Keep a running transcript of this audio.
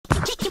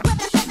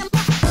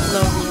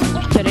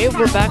Today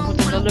we're back with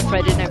another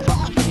Friday Night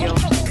Funkin' video.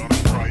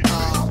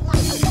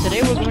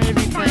 Today we're going to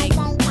be playing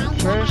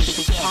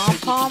first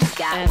Pompom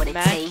and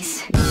Mackie.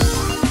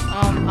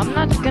 I'm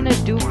not gonna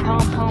do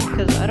Pompom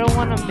because I don't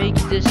want to make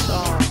this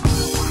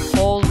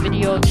whole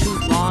video too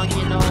long,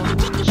 you know.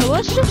 So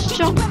let's just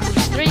jump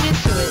straight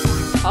into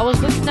it. I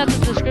was looking at the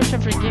description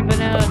for Game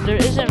Banana. There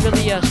isn't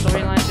really a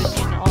storyline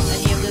between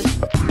any of this,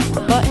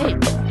 but hey,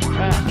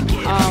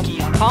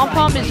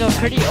 Pompom is a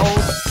pretty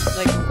old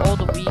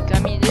week. I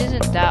mean, it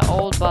isn't that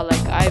old, but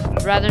like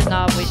I'd rather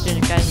not waste your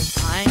guys'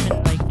 time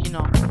and like, you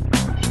know,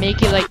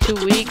 make it like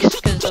 2 weeks,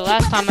 because the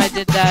last time I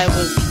did that it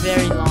was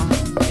very long.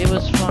 It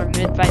was for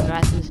mid-fight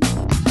matches.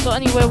 So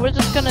anyway, we're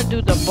just gonna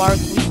do the Bark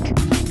week.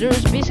 There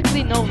is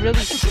basically no really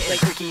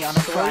like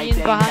story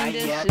behind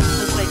this. It's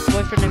just like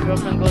boyfriend and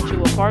girlfriend go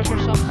to a park or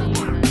something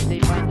and then they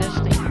find this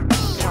thing. You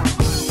know,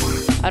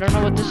 I don't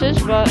know what this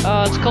is, but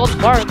it's called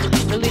Bark. I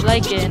really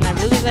like it, and I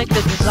really like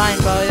the design,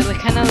 bro. It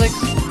kind of looks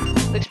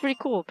pretty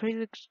cool.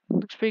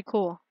 Looks pretty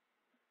cool.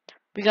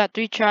 We got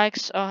 3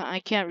 tracks.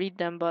 I can't read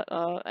them, but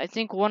I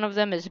think one of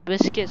them is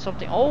Biscuit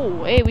something.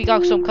 Oh, hey, we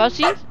got some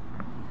cutscenes.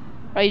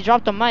 Right, you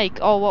dropped the mic.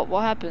 Oh,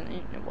 what happened?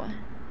 What?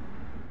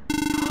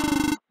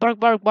 Bark,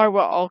 bark, bark,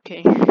 bark.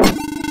 Okay.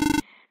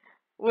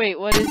 Wait,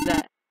 what is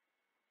that?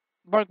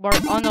 Bark, bark.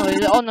 Oh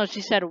no,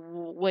 she said.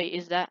 Wait,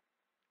 is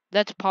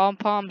that's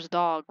Pompom's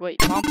dog? Wait,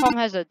 Pompom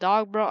has a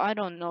dog, bro? I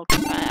don't know.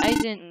 I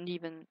didn't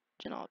even,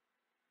 you know,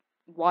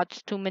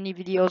 watch too many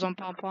videos on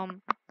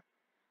Pompom.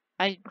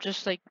 I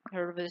just like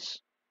heard of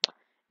this.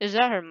 Is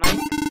that her mic?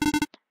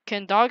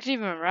 Can dogs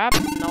even rap?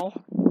 No.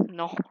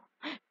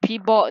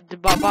 People, the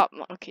bop.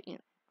 Okay,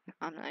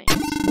 I'm nice.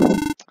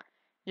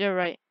 You're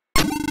right.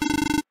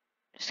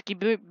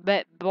 Skiboo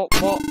bet bop.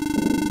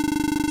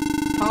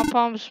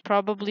 Pompom's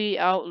probably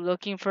out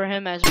looking for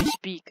him as we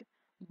speak.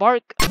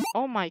 Bark.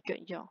 Oh my god,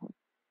 yo,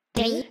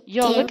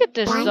 look at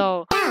this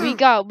though. We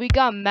got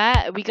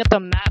Matt. We got the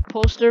Matt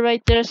poster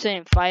right there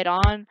saying "Fight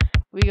on."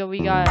 We got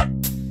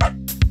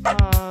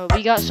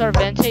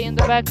Sarvente in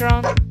the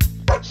background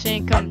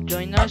saying "Come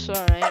join us."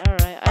 All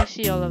right. I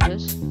see all of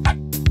this.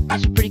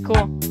 This is pretty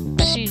cool.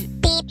 I see.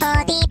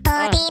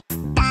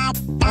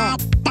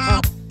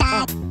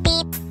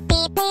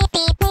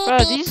 Bro,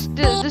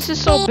 this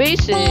is so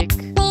basic.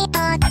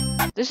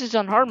 This is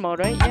on hard mode,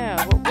 right?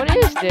 Yeah. What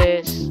is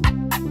this?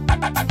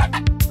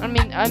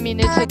 I mean,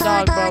 it's a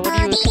dog, bro. What do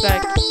you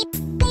expect?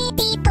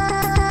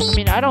 I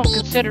mean, I don't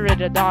consider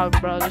it a dog,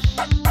 bro. This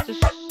I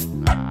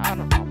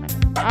don't know, man.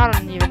 I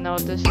don't even know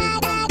what this is, bro.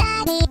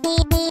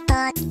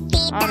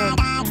 I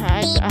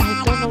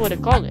don't know what to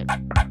call it.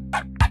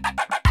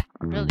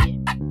 Really.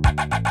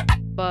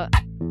 But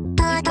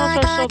these modes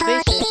are so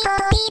basic.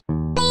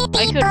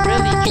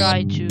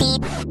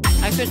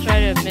 I could try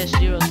to miss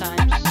 0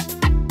 times.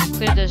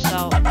 Clear this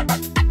out.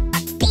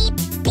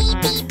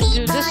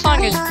 Dude, this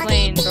song is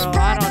plain, bro.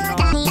 I don't know.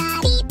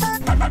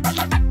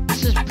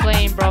 This is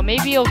plain, bro.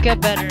 Maybe it'll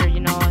get better, you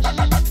know. I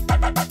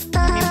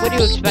mean, what do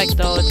you expect,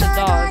 though? It's a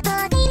dog.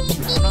 I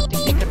don't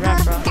think they could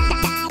rap, bro.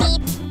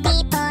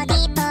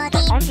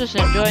 I'm just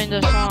enjoying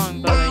the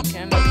song, but like,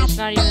 I mean, it's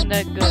not even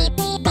that good.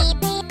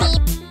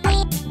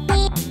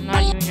 I'm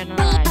not even gonna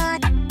lie.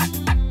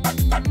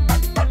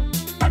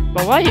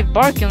 But why are you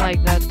barking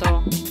like that,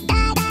 though?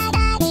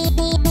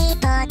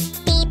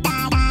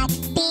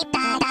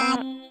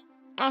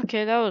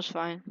 Okay, that was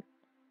fine.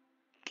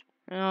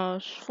 You know,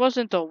 it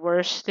wasn't the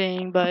worst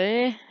thing, but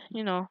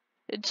you know,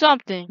 it's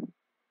something.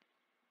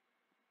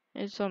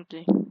 It's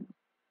something.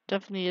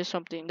 Definitely is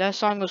something. That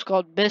song was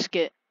called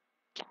Biscuit.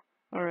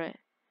 Alright.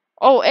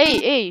 Oh,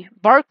 hey,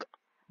 bark.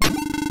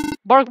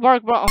 Bark,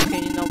 bark, bark. Okay,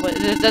 you know, but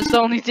that's the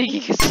only thing he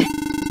can say.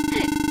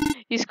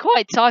 He's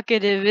quite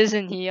talkative,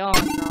 isn't he? Oh,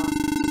 no.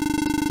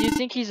 Do you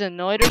think he's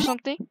annoyed or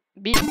something?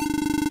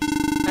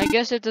 I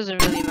guess it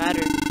doesn't really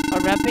matter. A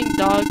rapping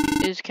dog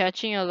is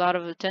catching a lot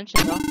of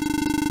attention, though.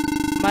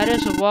 Might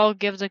as well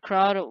give the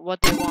crowd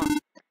what they want.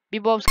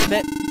 Bebop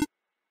skibet.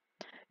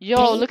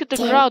 Yo, look at the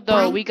crowd,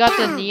 though. We got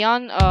the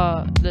neon,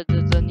 the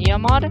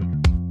neon mod.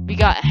 We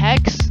got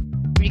Hex.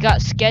 We got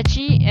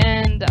Sketchy,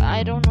 and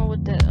I don't know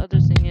what that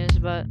other thing is,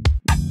 but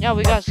yeah,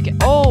 we got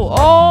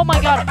oh my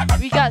god,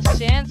 we got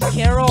Sans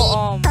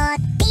Carol,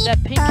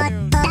 that pink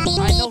girl.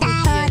 I know who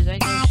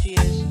she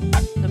is.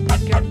 The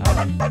pink girl.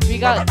 We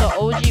got the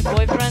OG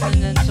boyfriend,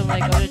 and then some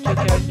like other 2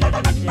 characters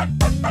right there.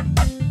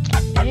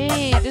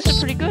 Hey, this is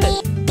pretty good. I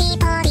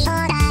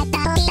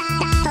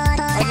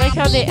like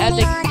how they add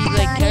these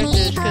like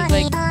characters, cause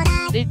like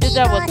they did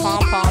that with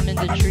Pompom in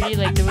the tree.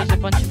 Like there was a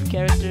bunch of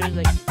characters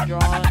like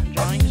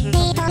drawings or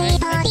something, right?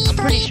 I'm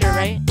pretty sure,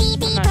 right?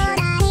 I'm not sure.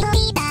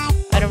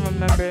 I don't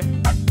remember.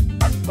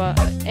 But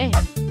hey,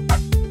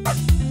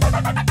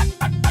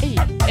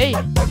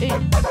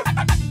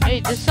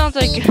 this sounds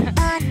like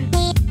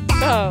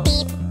bro,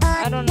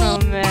 I don't know,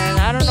 man.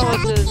 I don't know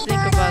what to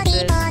think about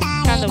this. It's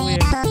kind of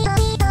weird.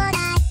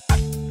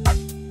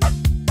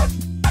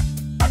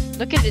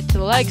 Look at its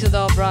legs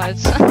though, bro.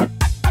 It's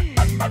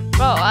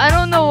bro, I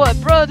don't know what,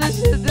 bro.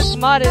 This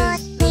mod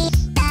is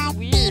just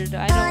weird.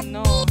 I don't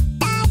know.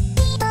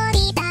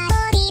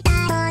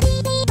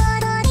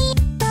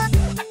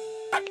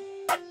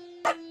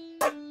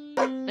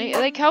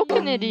 how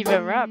can it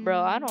even rap,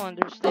 bro? I don't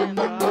understand,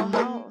 bro.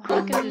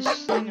 How can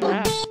this thing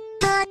rap?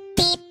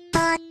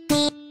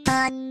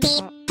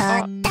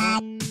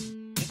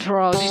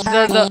 Bro, these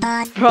are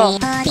bro.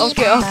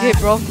 Okay,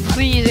 bro.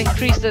 Please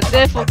increase the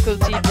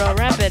difficulty, bro.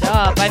 Ramp it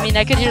up. I mean,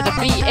 I can hear the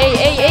beat.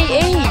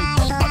 Hey.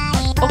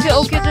 Okay,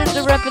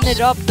 they're ramping it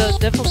up, the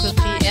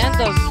difficulty and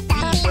the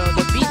beat, bro.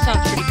 The beat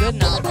sounds pretty good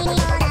now.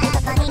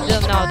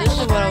 No, this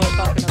is what I was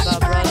talking about,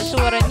 bro. This is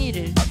what I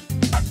needed.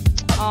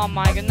 Oh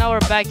my god, now we're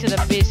back to the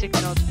basic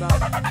notes, bro.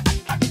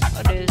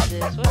 What is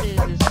this? Like,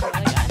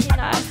 I mean,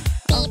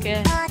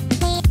 okay.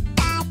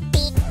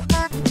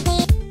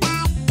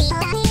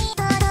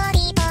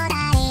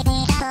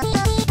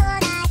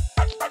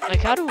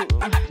 Like, how do...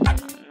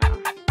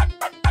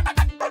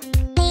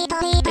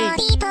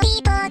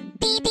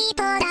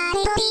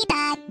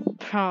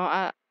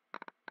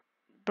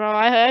 Bro,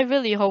 I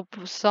really hope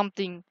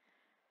something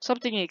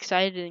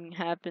exciting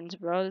happens,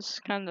 bro. It's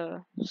kind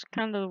of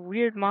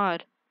weird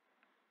mod.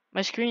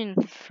 My screen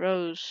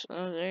froze.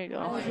 Oh, there you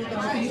go.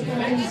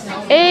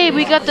 Hey,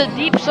 we got the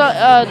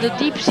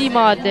deep sea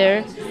mod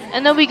there,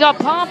 and then we got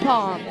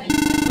Pompom.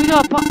 We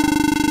got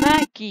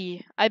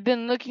Mackie. I've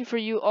been looking for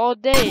you all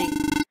day.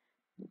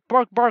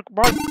 Bark.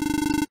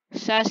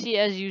 Sassy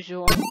as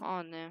usual.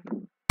 Oh no.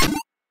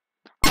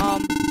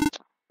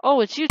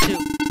 Oh, it's you two.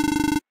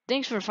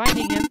 Thanks for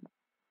finding him.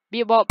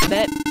 Be about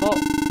bet.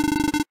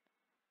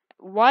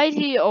 Why is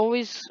he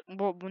always?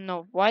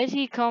 Why does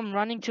he come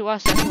running to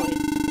us anyway?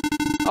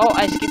 Oh,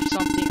 I skipped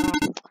something.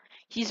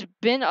 He's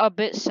been a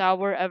bit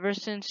sour ever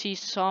since he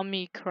saw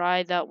me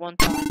cry that one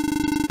time.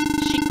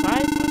 She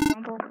cried?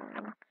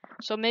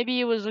 So maybe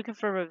he was looking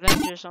for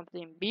revenge or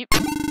something. Beep.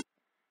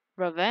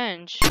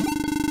 Revenge?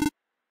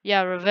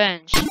 Yeah,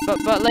 revenge.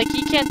 But like,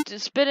 he can't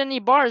spit any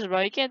bars,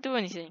 bro. He can't do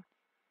anything.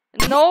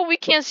 No, we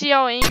can't see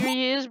how angry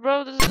he is,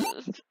 bro.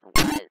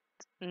 What?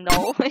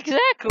 No,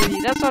 exactly.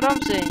 That's what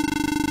I'm saying.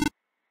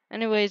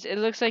 Anyways, it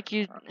looks like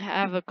you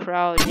have a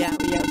crowd. Yeah,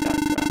 we have got a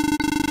crowd.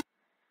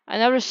 I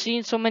never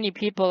seen so many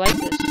people like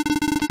this.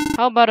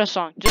 How about a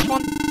song? Just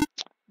one?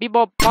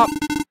 Bebop pop.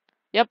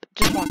 Yep,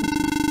 just one.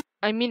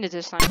 I mean it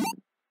this time.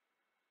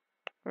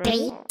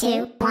 3,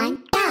 2,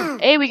 1, go!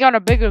 Hey, we got a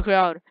bigger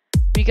crowd.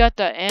 We got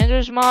the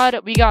Anders mod.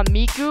 We got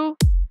Miku.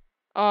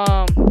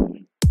 Damn,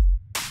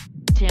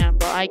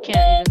 bro, I can't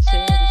even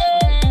say this.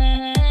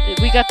 Okay.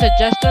 We got the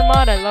Jester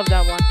mod. I love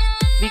that one.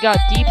 We got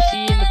Deep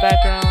Sea in the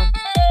background.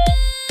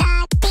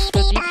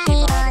 The Deep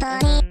Sea mod.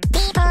 And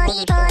then some other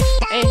stuff.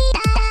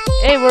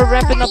 Hey, we're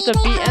ramping up the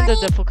beat and the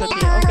difficulty.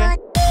 Okay. I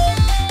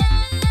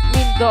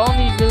mean, the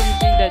only really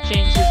thing that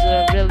changed is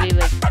really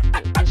like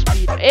the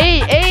speed.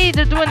 Hey,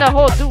 they're doing the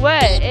whole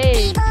duet.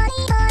 Hey.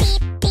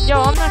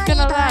 Yo, I'm not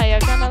gonna lie, I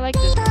kinda like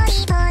this.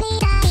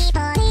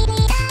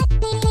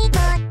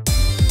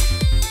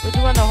 We're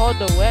doing the whole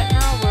duet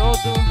now. We're all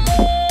doing.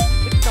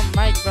 Look at the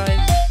mic, guys.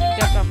 We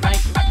got the mic.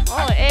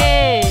 Oh,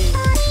 hey.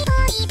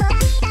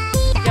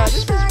 Yeah, this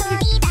is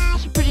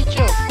pretty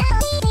chill.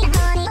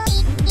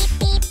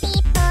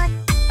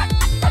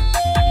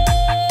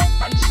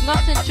 It's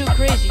nothing too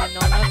crazy, you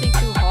know, nothing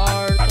too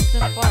hard,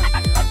 something fun.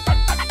 You know?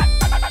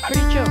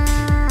 Pretty chill.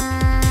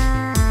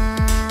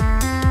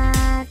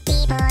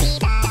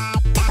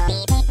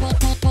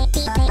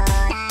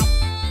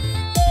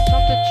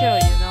 Chill,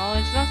 you know,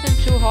 it's nothing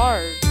too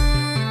hard. I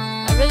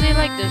really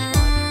like this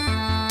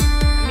one. I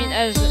mean,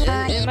 as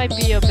it might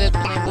be a bit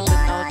plain with the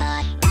notes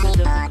and the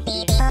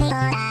difficulty,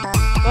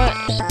 but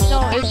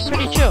no, it's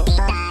pretty chill.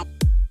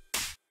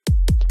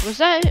 Was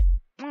that it?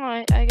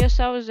 Alright, I guess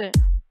that was it.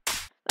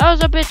 That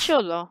was a bit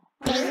chill though.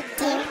 Pretty good.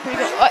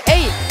 Oh,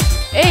 hey!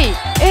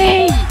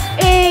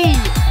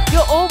 Yo,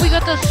 oh, we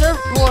got the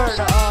surfboard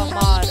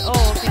mod.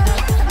 Oh, okay,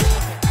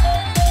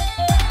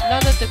 now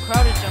that the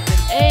crowd is jumping.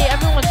 Hey,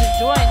 everyone's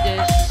enjoying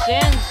this.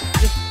 Sans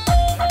just...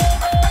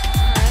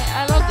 Alright,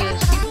 I love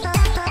this.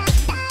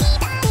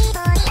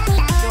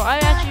 Yo, I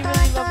actually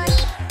really love this.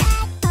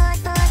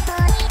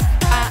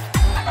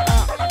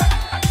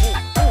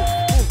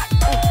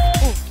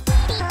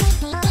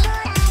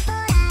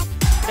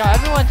 Yo,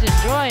 everyone's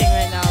enjoying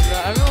right now, bro.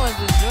 Everyone's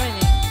enjoying.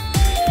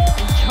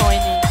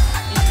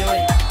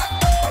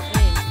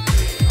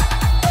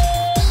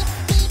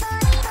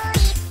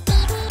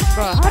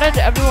 Bro, how did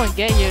everyone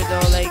get here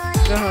though? Like,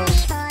 bro.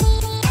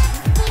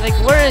 Like,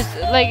 where is,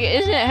 like,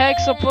 isn't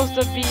Hex supposed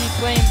to be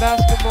playing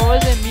basketball?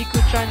 Isn't Miku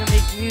trying to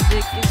make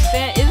music?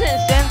 Isn't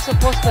Sen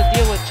supposed to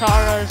deal with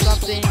Chara or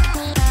something?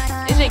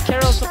 Isn't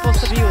Carol supposed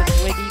to be with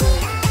Wiggy?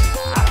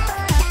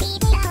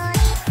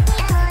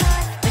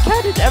 Like, how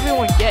did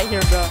everyone get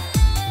here, bro?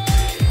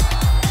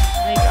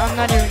 Like, I'm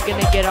not even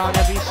gonna get on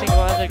every single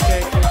other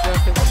character, bro,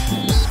 cause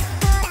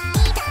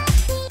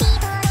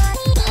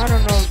I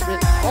don't know,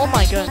 oh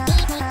my god.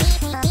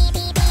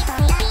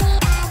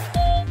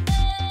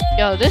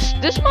 Yo, this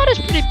mod is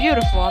pretty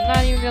beautiful, I'm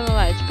not even gonna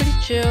lie. It's pretty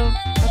chill,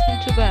 nothing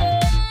too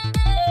bad.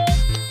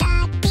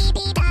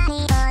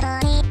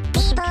 Nothing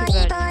too bad,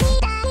 you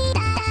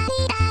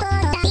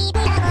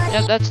know?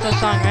 Yeah, that's the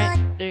song, right?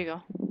 There you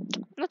go.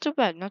 Not too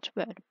bad, not too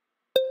bad.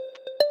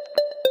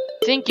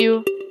 Thank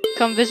you.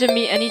 come visit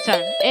me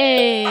anytime.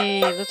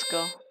 Hey, let's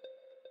go.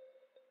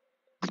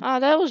 Ah,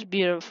 that was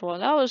beautiful.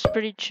 That was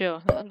pretty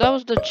chill. That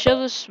was the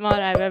chillest mod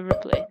I've ever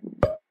played.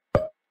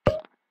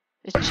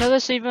 Is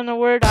chillest even a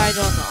word? I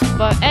don't know.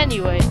 But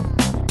anyway,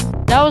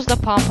 that was the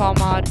Pompom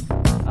mod.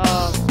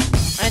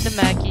 And the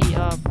Mackie.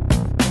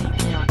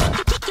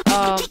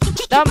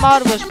 That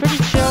mod was pretty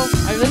chill.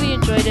 I really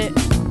enjoyed it.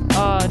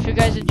 If you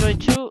guys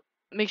enjoyed too,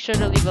 make sure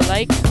to leave a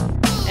like.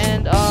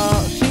 And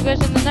see you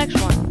guys in the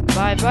next one.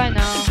 Bye bye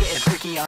now.